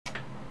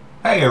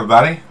Hey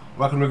everybody,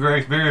 welcome to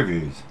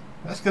Gregsbeerreviews.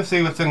 Let's go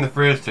see what's in the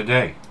fridge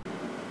today.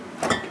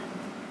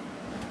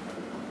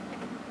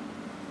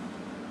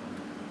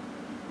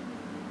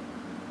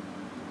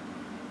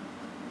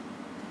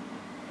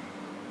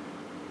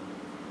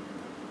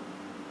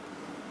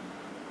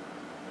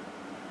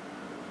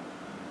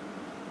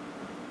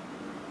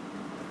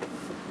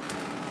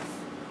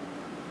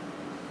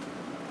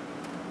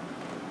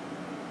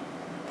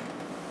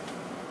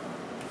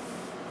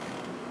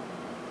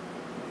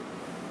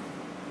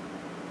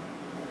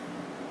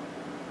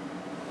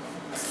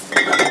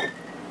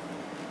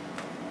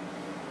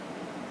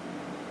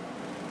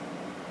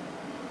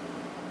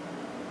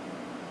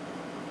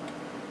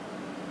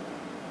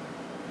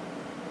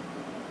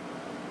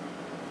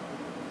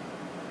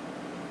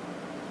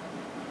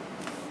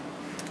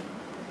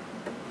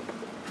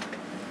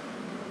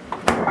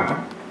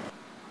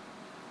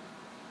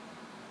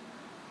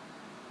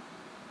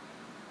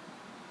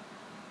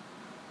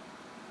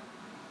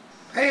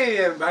 Hey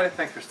everybody,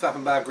 thanks for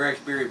stopping by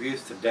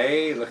Gregsbeerreviews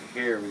today. Look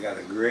here, we got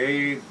a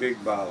great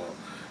big bottle.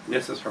 And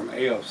this is from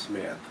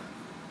AleSmith.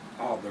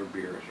 All their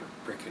beers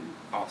are freaking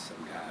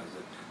awesome, guys.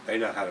 They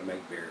know how to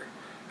make beer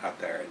out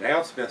there. And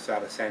AleSmith's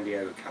out of San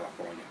Diego,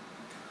 California.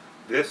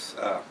 This,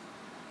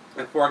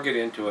 before I get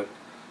into it,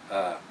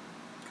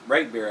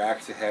 Gregsbeer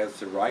actually has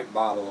the right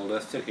bottle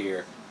listed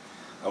here,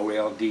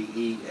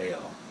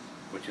 OLDE-ale,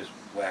 which is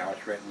how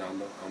it's written on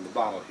the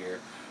bottle here.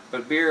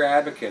 But Beer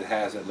Advocate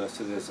has it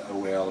listed as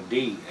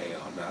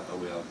OLD-ale, not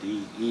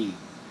OLDE.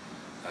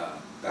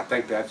 I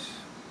think that's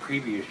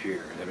previous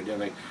years,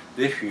 evidently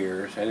this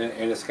year's, and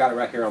it's got it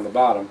right here on the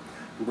bottom,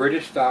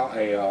 British Style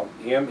Ale,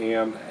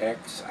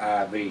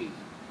 MMXIV.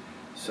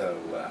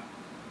 So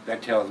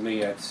that tells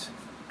me it's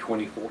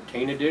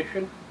 2014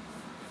 edition.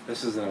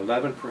 This is an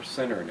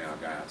 11%er now,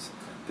 guys.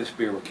 This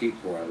beer will keep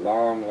for a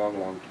long, long,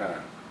 long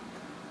time.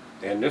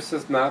 And this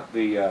is not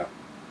the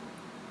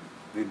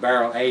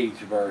barrel-aged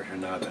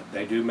version of it.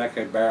 They do make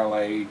a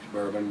barrel-aged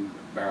bourbon,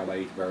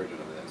 barrel-aged version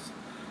of this.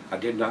 I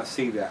did not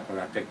see that when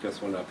I picked this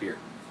one up here.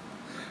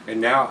 And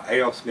now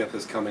AleSmith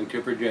is coming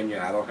to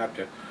Virginia. I don't have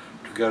to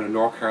go to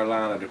North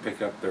Carolina to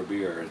pick up their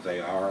beers. They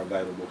are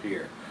available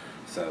here.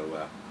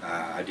 So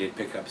I did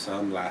pick up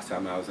some last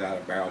time I was out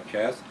at Barrel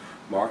Chest.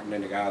 Martin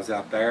and the guys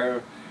out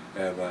there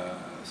have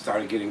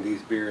started getting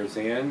these beers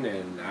in,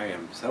 and I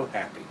am so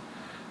happy.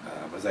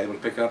 I was able to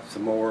pick up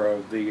some more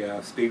of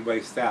the Speedway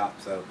Stout.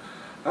 So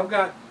I've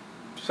got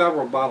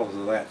several bottles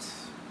of that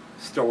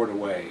stored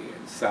away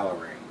and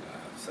cellaring.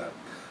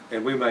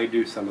 And we may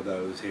do some of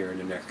those here in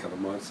the next couple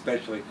of months,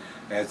 especially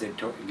as it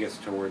gets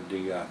toward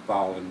the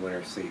fall and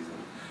winter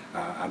season.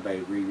 I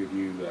may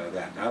re-review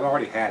that. Now, I've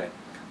already had it,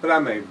 but I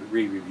may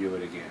re-review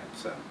it again.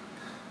 So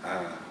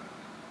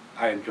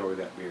I enjoy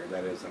that beer.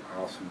 That is an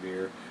awesome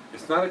beer.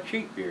 It's not a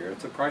cheap beer.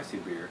 It's a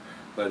pricey beer,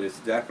 but it's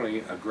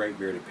definitely a great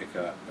beer to pick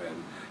up.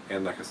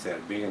 And like I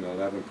said, being an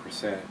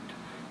 11%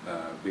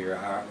 beer,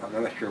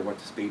 I'm not sure what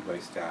the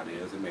Speedway Stout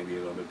is. It may be a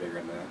little bit bigger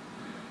than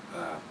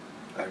that.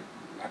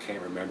 I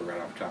can't remember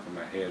right off the top of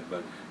my head,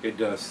 but it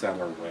does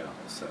cellar well.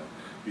 So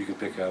you can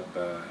pick up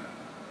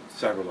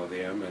several of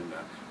them and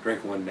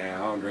drink one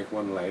now and drink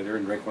one later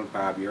and drink one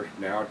 5 years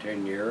from now or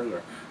 10 years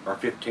or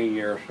 15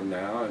 years from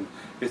now, and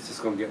it's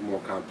just going to get more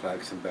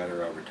complex and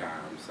better over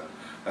time. So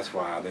that's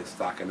why I've been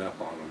stocking up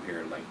on them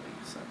here lately.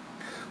 So,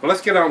 well,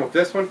 let's get on with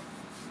this one.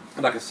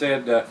 Like I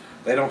said,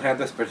 they don't have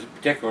this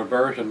particular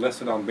version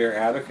listed on Beer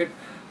Advocate.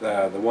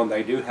 The one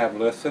they do have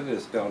listed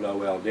is spelled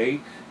OLD,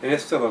 and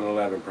it's still an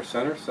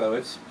 11%er, so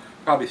it's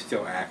probably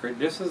still accurate.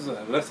 This is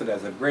listed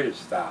as a British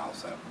style,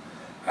 so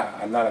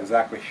I'm not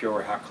exactly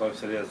sure how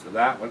close it is to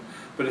that one,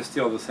 but it's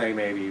still the same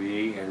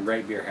ABV, and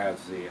Gregsbeer has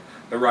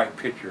the right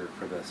picture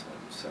for this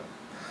one. So,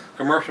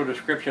 commercial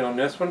description on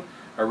this one: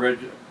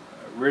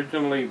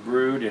 originally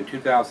brewed in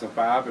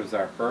 2005, is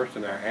our first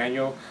in our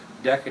annual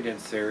Decadent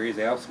series.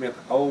 AleSmith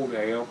Old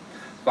Ale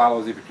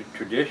follows the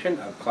tradition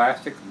of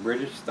classic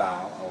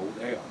British-style old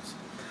ales.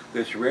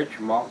 This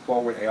rich,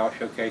 malt-forward ale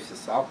showcases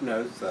soft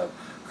notes of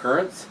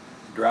currants,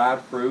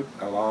 dried fruit,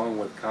 along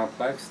with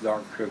complex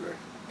dark sugars,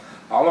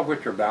 all of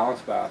which are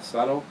balanced by a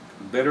subtle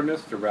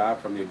bitterness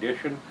derived from the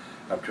addition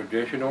of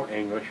traditional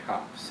English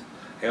hops.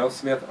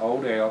 AleSmith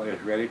Old Ale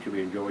is ready to be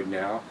enjoyed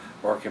now,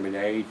 or can be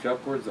aged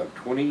upwards of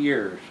 20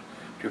 years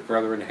to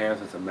further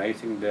enhance its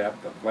amazing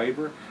depth of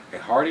flavor, a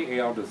hearty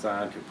ale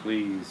designed to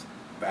please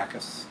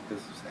Bacchus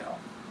himself.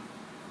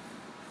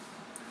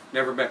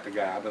 Never met the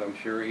guy, but I'm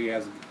sure he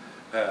has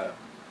a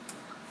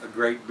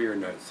great beer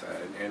notes.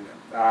 And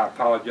I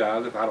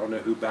apologize if I don't know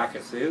who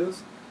Bacchus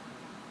is.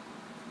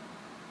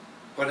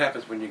 What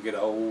happens when you get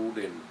old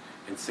and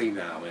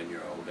senile in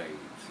your old age?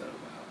 So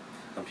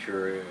I'm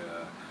sure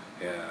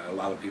a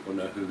lot of people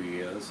know who he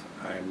is.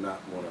 I am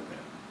not one of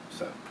them.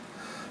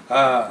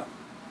 So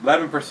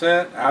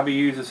 11%.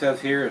 IBUs, it says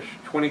here, is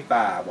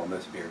 25 on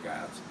this beer,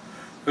 guys.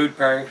 Food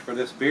pairings for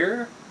this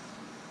beer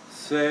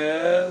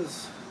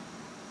says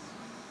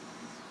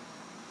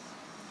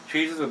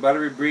cheeses, a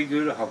buttery brie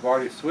gouda,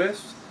 Havarti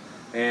Swiss,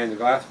 and the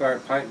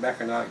glass-fired pint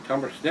bacchanalic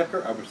tumbler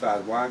snifter,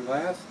 oversized wine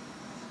glass.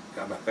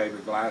 Got my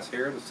favorite glass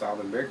here, the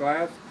solid beer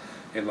glass.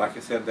 And like I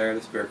said there,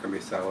 this beer can be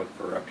solid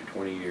for up to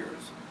 20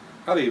 years.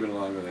 Probably even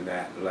longer than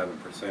that, 11%.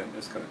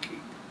 It's going to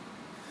keep.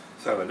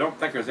 So I don't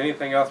think there's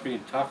anything else we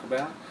need to talk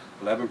about.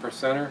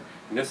 11%er.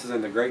 And this is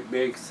in the great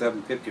big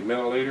 750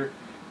 milliliter.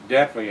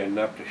 Definitely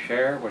enough to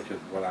share, which is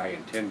what I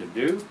intend to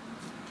do.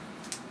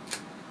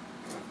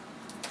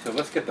 So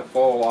let's get the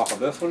foil off of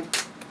this one.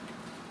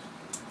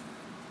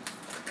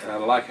 And I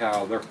like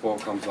how their foil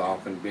comes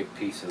off in big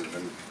pieces.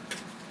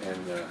 And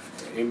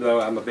even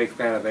though I'm a big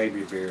fan of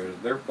AB beers,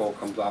 their foil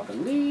comes off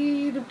in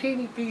little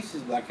teeny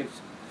pieces like it's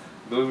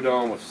glued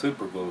on with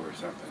super glue or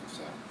something.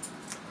 So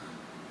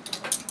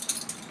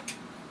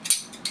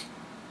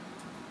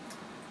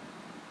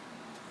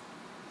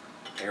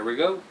here we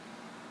go.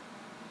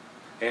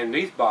 And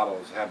these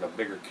bottles have a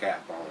bigger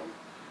cap on them,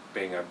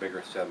 being a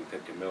bigger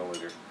 750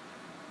 milliliter.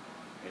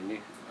 And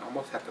you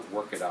almost have to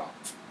work it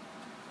off.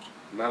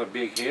 Not a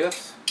big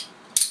hiss.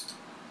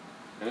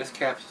 And this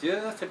cap's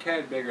just a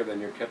tad bigger than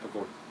your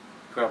typical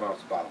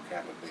 12-ounce bottle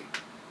cap would be.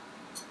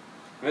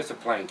 And it's a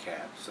plain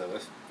cap, so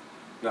it's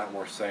not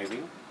worth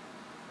saving.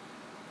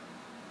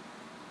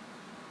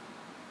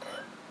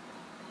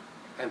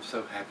 I'm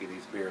so happy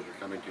these beers are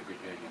coming to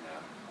Virginia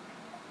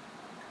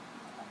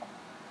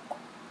now.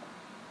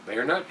 They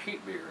are not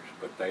cheap beers,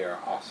 but they are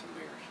awesome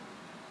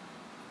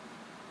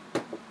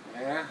beers.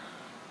 Yeah,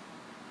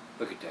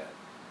 look at that.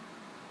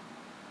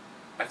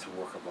 That's a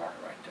work of art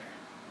right there.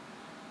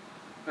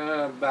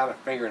 About a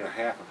finger and a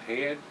half of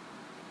head.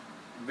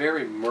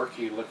 Very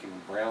murky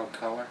looking brown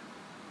color.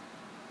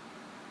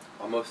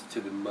 Almost to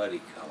the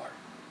muddy color.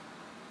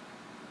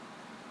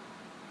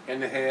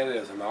 And the head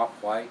is an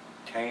off-white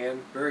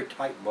tan, very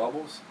tight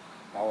bubbles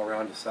all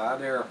around the side.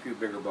 There are a few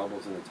bigger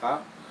bubbles in the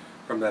top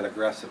from that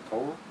aggressive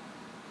pour.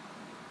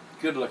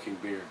 Good looking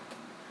beer.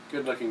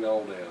 Good looking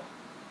old ale.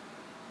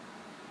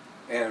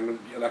 And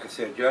like I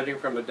said, judging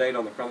from the date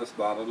on the front of this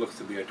bottle, it looks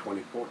to be a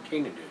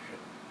 2014 edition.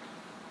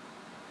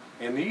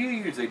 And you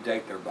usually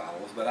date their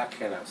bottles, but I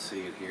cannot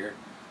see it here.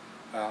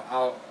 Yeah,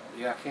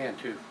 I can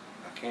too.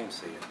 I can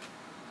see it.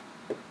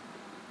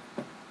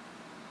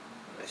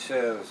 It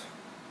says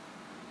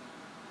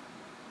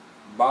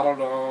bottled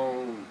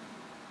on,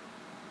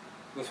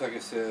 looks like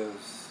it says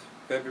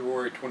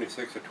February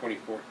 26th of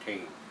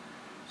 2014.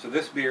 So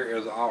this beer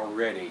is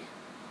already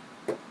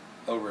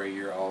over a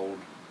year old.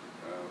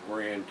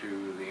 We're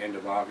into the end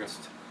of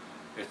August.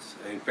 It's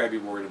in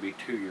February it'll be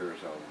 2 years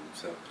old.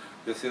 So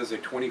this is a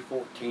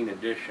 2014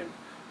 edition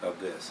of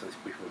this,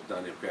 which was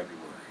done in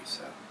February.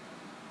 So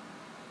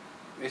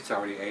it's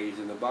already aged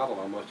in the bottle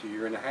almost a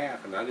year and a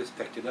half, and I just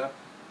picked it up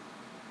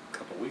a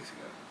couple of weeks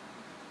ago.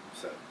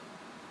 So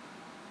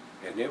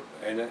and it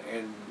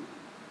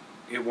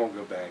won't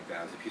go bad,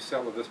 guys. If you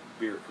sell this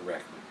beer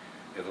correctly,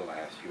 it'll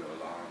last you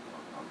a long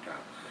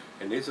time.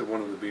 And these are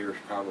one of the beers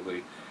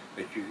probably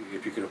that you,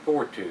 if you can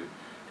afford to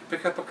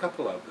pick up a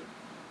couple of them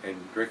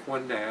and drink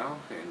one now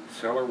and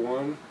sell her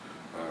one,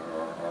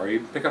 or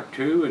even pick up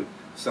two and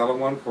sell her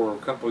one for a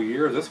couple of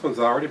years. This one's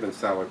already been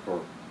selling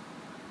for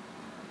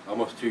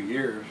almost 2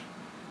 years.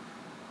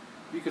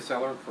 You could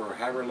sell her for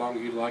however long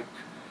you'd like.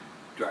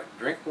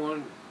 Drink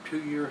one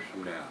 2 years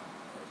from now,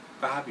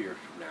 or 5 years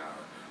from now,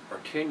 or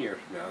 10 years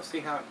from now. See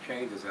how it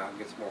changes, how it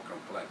gets more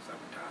complex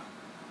over time.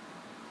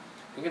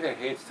 Look at that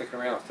head sticking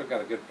around. It's still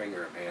got a good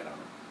finger of head on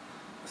it.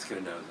 Let's get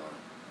a nose on it.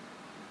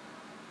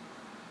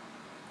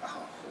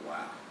 Oh,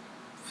 wow.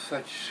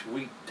 Such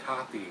sweet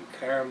toffee and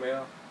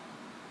caramel.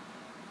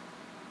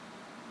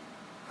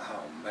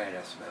 Oh, man,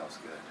 that smells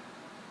good.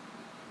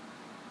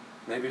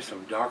 Maybe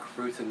some dark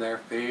fruits in there,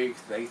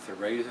 figs, dates, or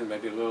raisin,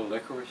 maybe a little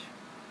licorice.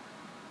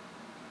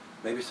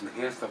 Maybe some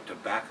hints of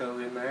tobacco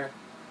in there.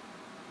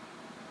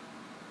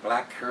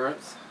 Black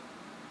currants.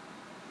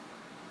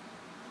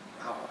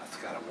 Oh, it's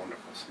got a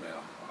wonderful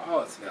smell. Oh,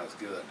 it smells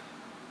good.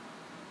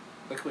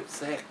 Liquid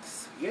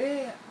sex.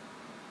 Yeah.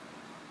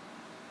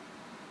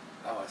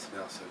 Oh, it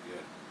smells so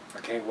good. I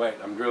can't wait.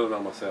 I'm drooling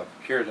on myself.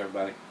 Cheers,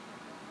 everybody.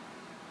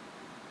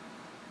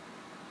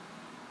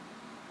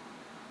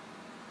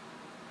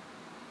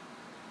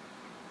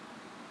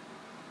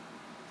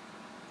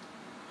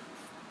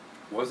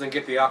 Wasn't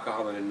get the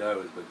alcohol in the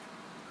nose, but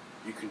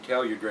you can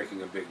tell you're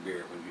drinking a big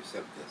beer when you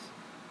sip this.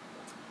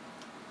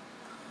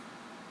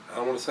 I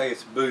don't want to say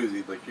it's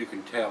boozy, but you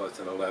can tell it's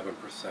an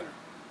 11%er.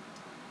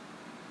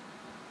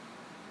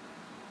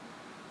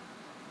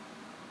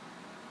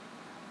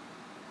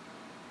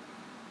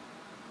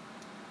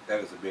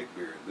 That is a big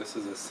beer. This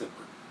is a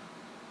sipper.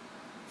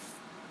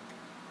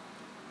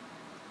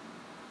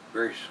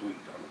 Very sweet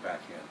on the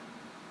back end.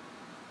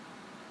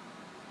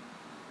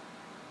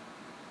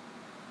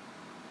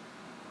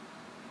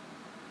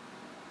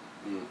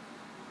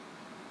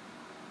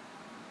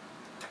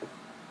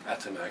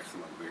 That's an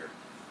excellent beer.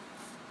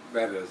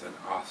 That is an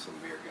awesome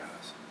beer,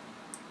 guys.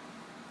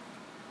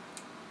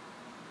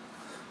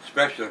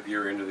 Especially if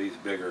you're into these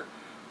bigger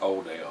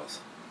old ales.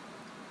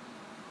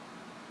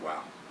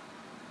 Wow.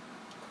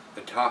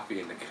 The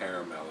toffee and the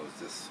caramel is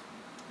just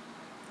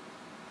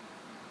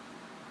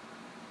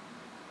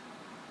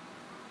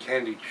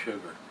candied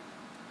sugar.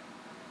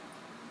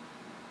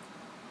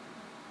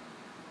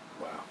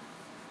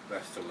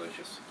 That's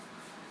delicious.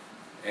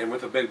 And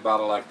with a big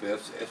bottle like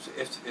this,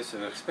 it's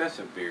an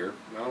expensive beer.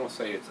 I don't want to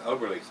say it's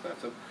overly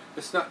expensive.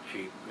 It's not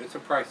cheap. It's a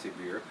pricey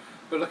beer.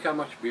 But look how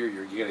much beer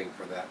you're getting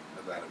for that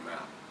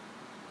amount.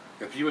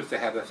 If you was to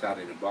have this out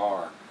in a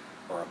bar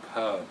or a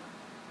pub,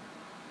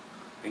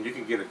 and you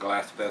can get a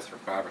glass of this for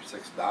 $5 or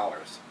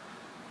 $6,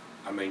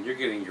 I mean, you're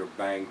getting your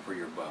bang for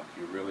your buck.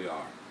 You really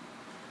are.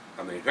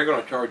 I mean, if they're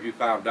going to charge you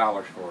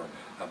 $5 for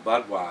a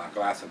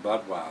glass of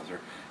Budweiser,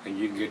 and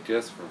you can get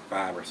this for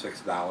 $5 or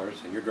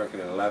 $6, and you're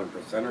drinking an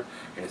 11%er,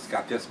 and it's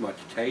got this much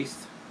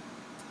taste,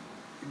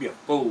 you'd be a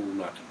fool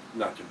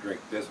not to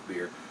drink this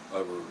beer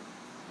over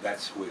that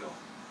swill.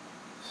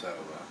 So,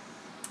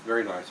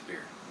 very nice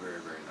beer. Very,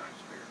 very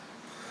nice beer.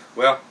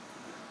 Well,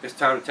 it's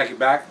time to take it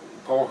back.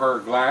 Pour her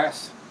a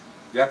glass.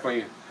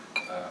 Definitely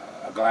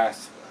a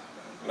glass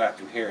left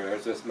in here.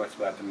 There's this much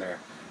left in there.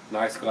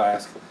 Nice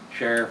glass.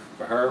 Share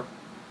for her.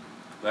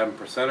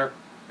 11%er.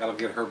 That'll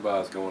get her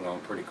buzz going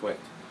on pretty quick.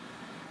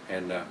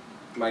 And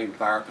might even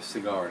fire up a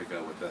cigar to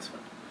go with this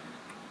one.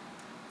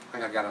 I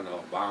think I got a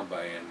little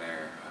Bombay in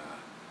there.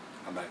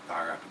 I might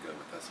fire up to go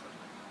with this one.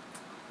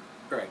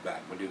 Be right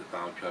back. We'll do the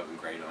final chug and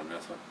grade on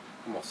this one.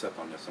 I'm going to sip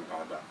on this one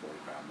probably about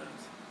 45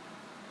 minutes.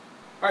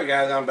 Alright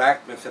guys, I'm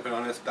back. Been sipping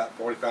on this about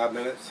 45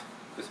 minutes.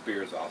 This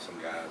beer is awesome,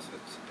 guys.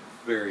 It's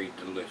very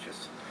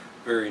delicious.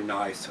 Very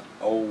nice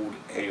old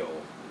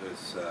ale.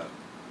 It's,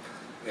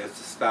 as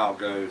the style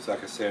goes,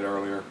 like I said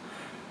earlier,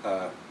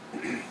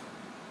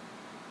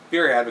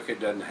 Beer Advocate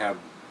doesn't have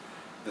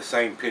the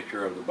same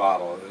picture of the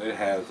bottle. It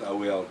has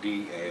OLD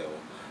ale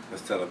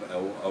instead of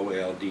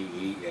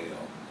OLDE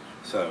ale.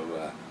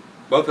 So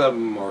both of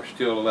them are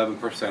still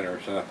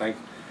 11%ers, and I think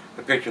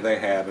the picture they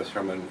have is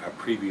from a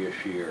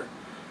previous year.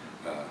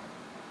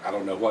 I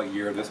don't know what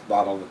year this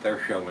bottle that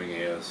they're showing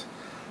is,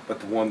 but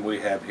the one we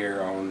have here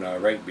on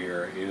Rate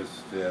Beer is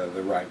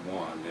the right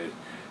one.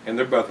 And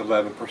they're both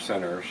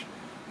 11%ers.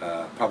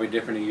 Probably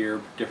different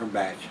year, different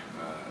batch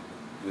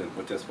than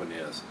what this one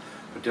is.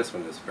 But this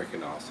one is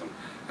freaking awesome.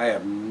 I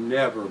have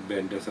never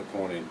been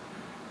disappointed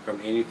from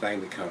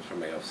anything that comes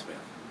from AleSmith.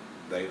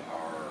 They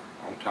are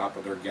on top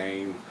of their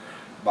game.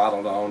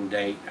 Bottled on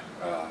date,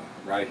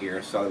 right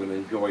here, Southern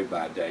Enjoy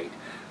by date.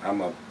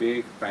 I'm a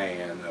big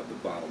fan of the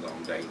bottled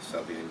on date,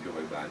 Southern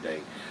Enjoy by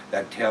date.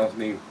 That tells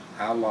me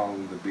how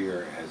long the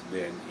beer has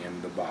been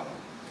in the bottle,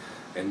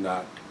 and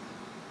not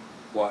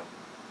what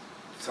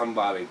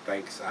somebody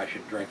thinks I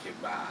should drink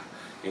it by.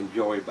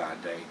 Enjoy by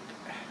date.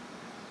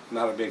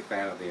 Not a big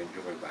fan of the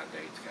Enjoy by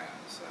dates,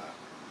 guys.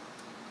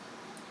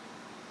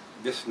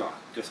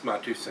 Just my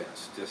 2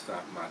 cents. Just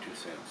not my 2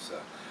 cents.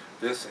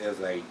 This is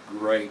a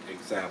great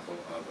example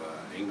of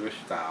English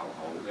style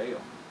old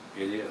ale.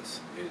 It is.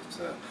 It's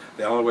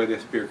the only way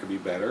this beer could be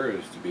better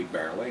is to be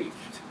barrel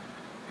aged,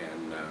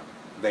 and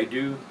they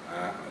do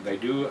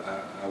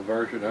a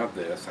version of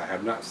this. I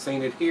have not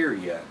seen it here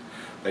yet.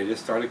 They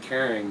just started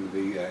carrying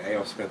the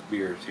AleSmith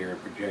beers here in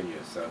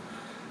Virginia, so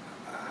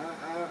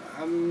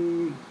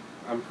I'm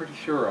pretty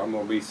sure I'm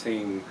going to be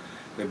seeing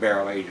the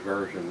barrel aged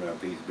version of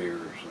these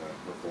beers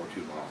before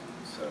too long.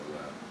 So.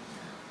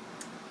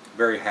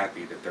 Very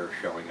happy that they're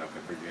showing up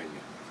in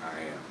Virginia. I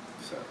am.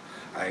 So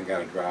I ain't got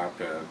to drive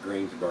to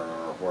Greensboro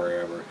or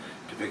wherever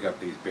to pick up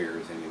these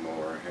beers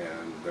anymore,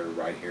 and they're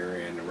right here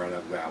in the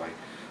Roanoke Valley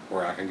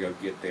where I can go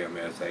get them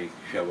as they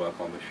show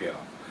up on the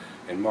shelf.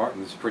 And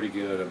Martin's pretty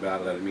good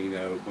about letting me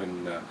know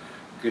when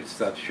good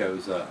stuff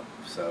shows up.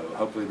 So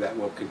hopefully that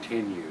will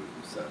continue.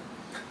 So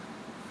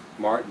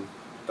Martin,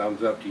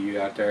 thumbs up to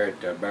you out there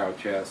at Barrel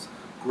Chest.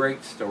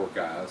 Great store,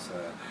 guys.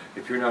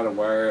 If you're not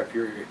aware, if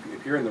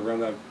you're in the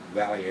Roanoke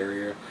Valley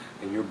area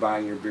and you're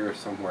buying your beer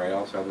somewhere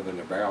else other than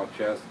the Barrel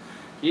Chest,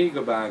 you need to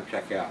go by and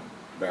check out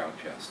Barrel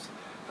Chest.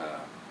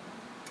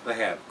 They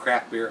have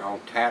craft beer on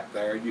tap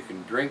there. You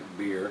can drink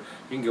beer.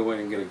 You can go in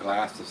and get a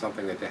glass of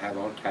something that they have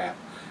on tap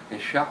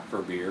and shop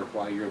for beer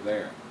while you're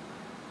there.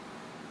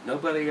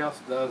 Nobody else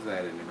does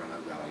that in the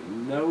Roanoke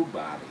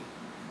Valley.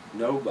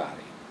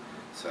 Nobody.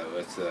 So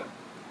it's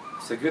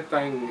a good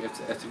thing.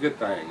 It's a good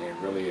thing. It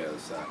really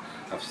is.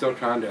 I'm still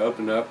trying to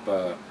open up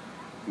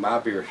my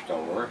beer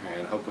store,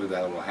 and hopefully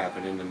that will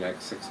happen in the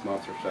next 6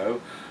 months or so.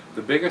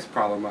 The biggest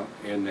problem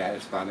in that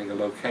is finding a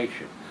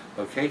location.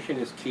 Location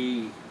is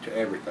key to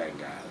everything,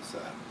 guys.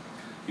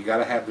 You got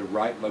to have the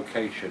right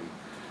location,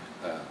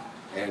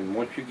 and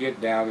once you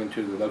get down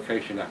into the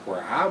location of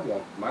where I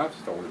want my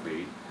store to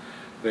be,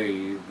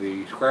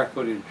 the square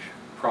footage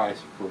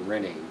price for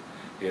renting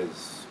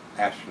is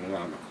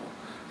astronomical.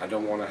 I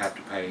don't want to have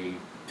to pay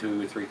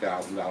 $2,000 or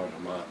 $3,000 a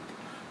month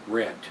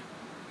rent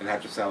and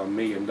have to sell $1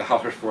 million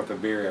worth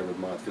of beer every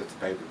month just to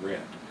pay the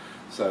rent.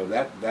 So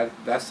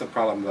that's the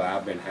problem that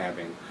I've been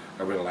having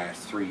over the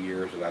last 3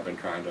 years that I've been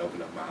trying to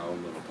open up my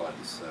own little place.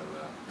 So,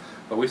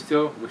 but we're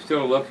still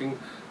looking,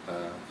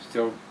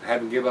 still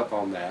haven't give up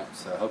on that.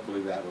 So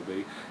hopefully that will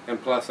be.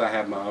 And plus, I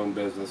have my own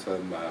business,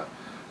 and I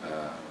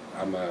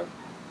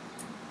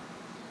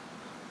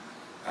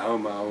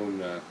own my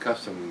own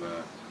custom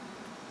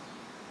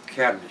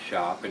cabinet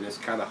shop, and it's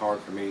kind of hard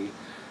for me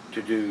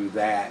to do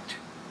that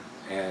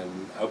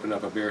and open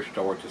up a beer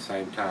store at the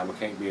same time. I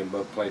can't be in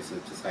both places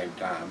at the same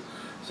time.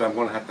 So I'm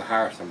going to have to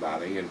hire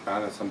somebody, and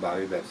finding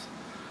somebody that's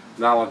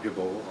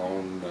knowledgeable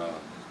on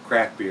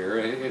craft beer.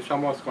 It's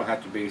almost going to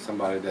have to be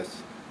somebody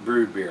that's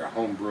brewed beer, a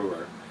home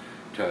brewer,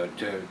 to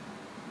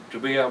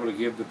be able to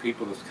give the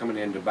people that's coming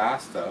in to buy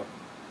stuff,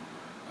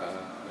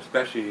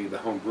 especially the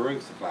home brewing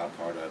supply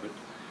part of it,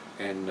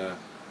 and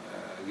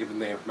give them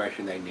the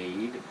information they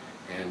need,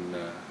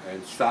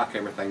 and stock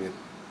everything that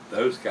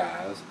those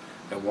guys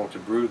that want to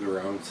brew their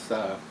own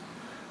stuff,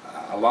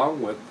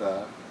 along with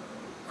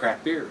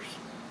craft beers.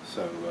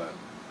 So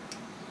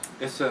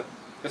it's a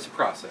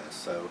process.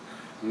 So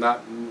I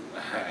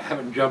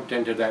haven't jumped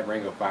into that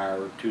ring of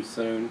fire too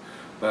soon,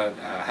 but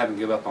I haven't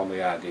given up on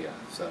the idea.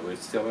 So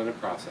it's still in the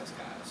process,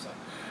 guys.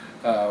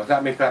 So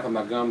without me flapping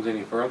my gums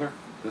any further,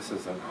 this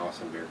is an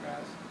awesome beer,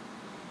 guys.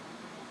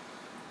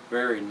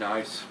 Very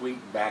nice, sweet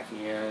back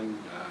end.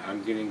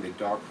 I'm getting the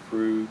dark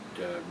fruit,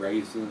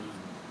 raisins,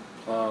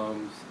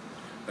 plums.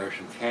 There's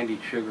some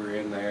candied sugar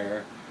in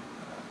there.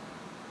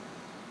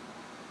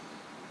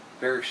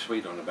 Very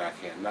sweet on the back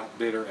end, not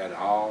bitter at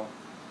all.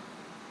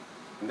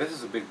 And this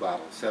is a big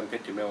bottle,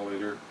 750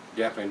 milliliter,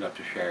 definitely enough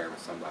to share with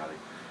somebody.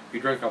 If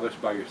you drink all this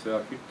by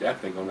yourself, you're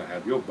definitely going to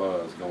have your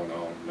buzz going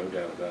on, no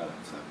doubt about it.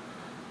 So,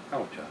 how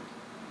much of it?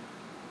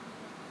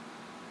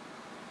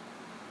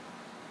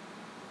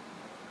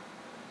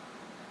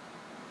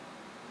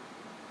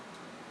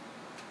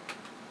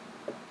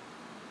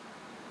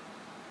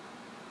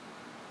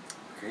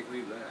 Can't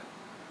leave that.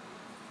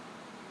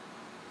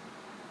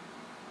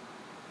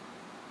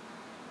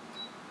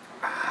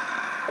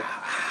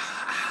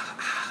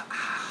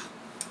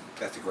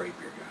 That's a great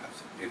beer,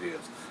 guys. It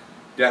is.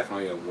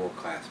 Definitely a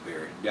world-class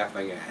beer.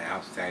 Definitely an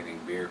outstanding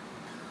beer.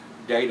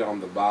 Date on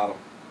the bottle,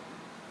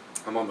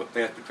 I'm on the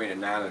fence between a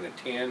 9 and a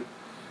 10,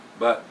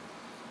 but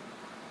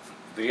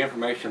the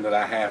information that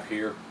I have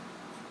here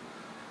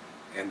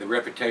and the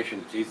reputation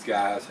that these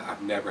guys,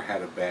 I've never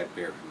had a bad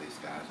beer from these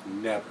guys.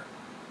 Never.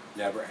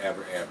 Never,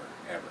 ever, ever,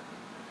 ever.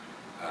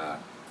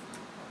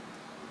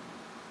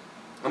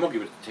 I'm going to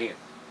give it a 10.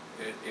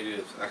 It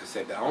is, like I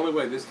said, the only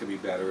way this could be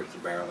better is to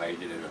barrel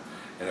age it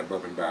in a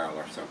bourbon barrel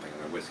or something,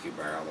 in a whiskey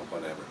barrel or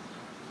whatever.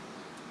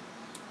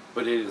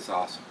 But it is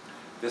awesome.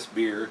 This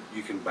beer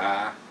you can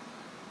buy,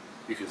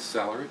 you can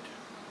cellar it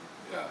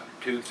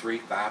 2, 3,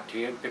 5,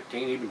 10,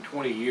 15, even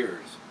 20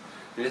 years.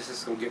 And this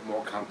is going to get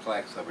more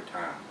complex over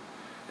time.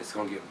 It's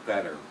going to get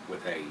better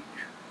with age.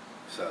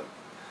 So,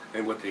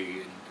 and with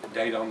the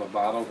date on the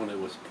bottle, when it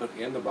was put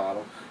in the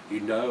bottle, you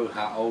know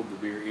how old the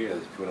beer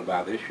is. If you want to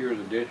buy this year's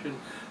edition,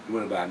 you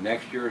want to buy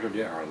next year's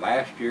or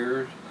last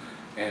year's,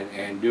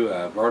 and do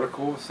a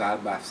vertical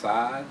side by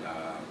side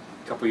a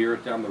couple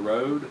years down the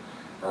road,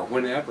 or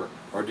whenever,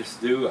 or just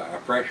do a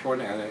fresh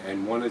one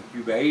and one that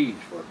you've aged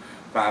for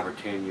 5 or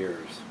 10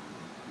 years.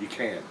 You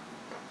can.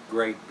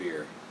 Great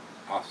beer.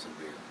 Awesome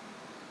beer.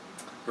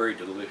 Very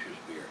delicious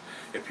beer.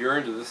 If you're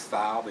into this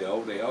style, the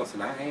old ales,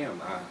 and I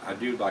am, I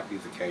do like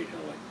these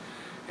occasionally,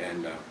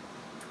 and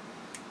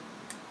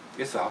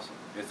it's awesome.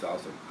 It's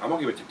awesome. I'm going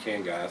to give it to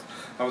 10, guys.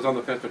 I was on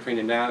the fence between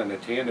a 9 and a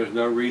 10. There's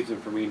no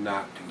reason for me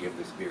not to give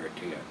this beer a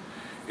 10.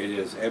 It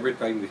is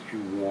everything that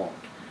you want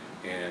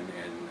in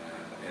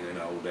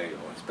an old ale,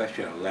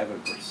 especially an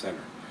 11%er.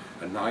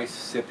 A nice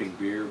sipping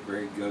beer,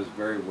 goes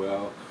very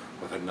well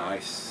with a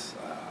nice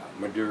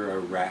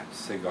Maduro wrapped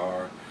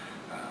cigar.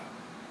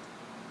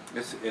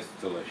 It's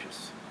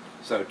delicious.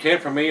 So 10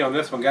 for me on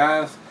this one,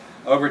 guys.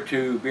 Over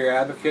to Beer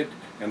Advocate,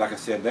 and like I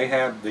said, they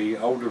have the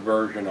older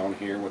version on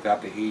here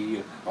without the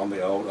E on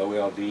the old,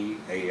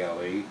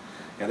 OLD-ALE,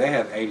 and they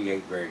have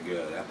 88 very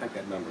good. I think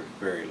that number is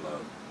very low.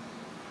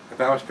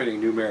 If I was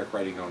putting a numeric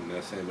rating on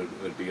this, it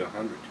would be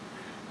 100.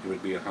 It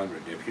would be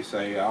 100. If you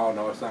say, oh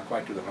no, it's not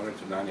quite to the 100,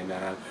 it's a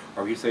 99,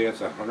 or if you say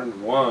it's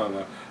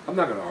 101, I'm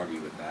not going to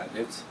argue with that.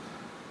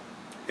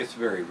 It's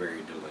very,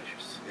 very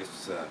delicious.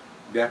 It's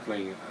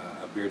definitely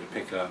a beer to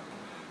pick up,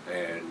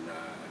 and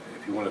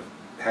if you want to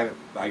have it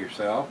by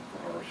yourself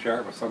or share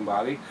it with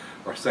somebody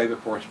or save it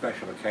for a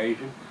special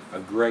occasion, a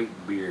great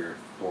beer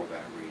for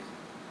that reason.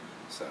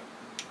 So,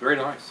 very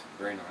nice,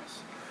 very nice.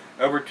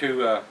 Over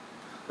to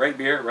Rate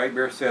Beer. Rate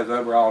Beer says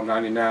overall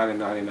 99 and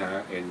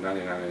 99 and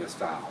 99 in the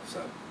style.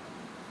 So,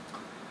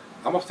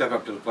 I'm going to step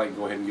up to the plate and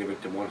go ahead and give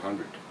it to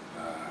 100.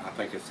 I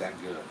think it's that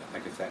good. I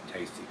think it's that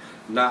tasty.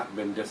 Not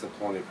been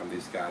disappointed from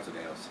these guys at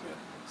AleSmith.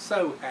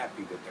 So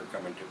happy that they're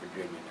coming to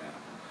Virginia now.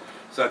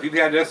 So if you've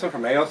had this one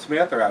from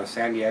AleSmith, they're out of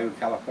San Diego,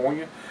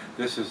 California.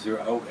 This is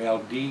their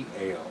OLD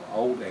Ale,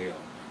 Old Ale,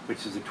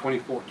 which is the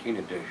 2014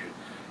 edition.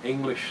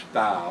 English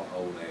style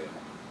Old Ale.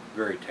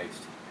 Very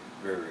tasty.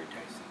 Very, very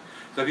tasty.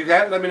 So if you've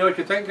had it, let me know what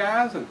you think,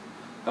 guys, and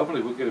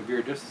hopefully we'll get a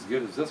beer just as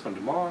good as this one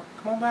tomorrow.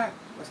 Come on back.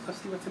 Let's go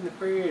see what's in the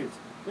fridge.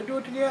 We'll do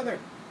it together.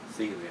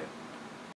 See you then.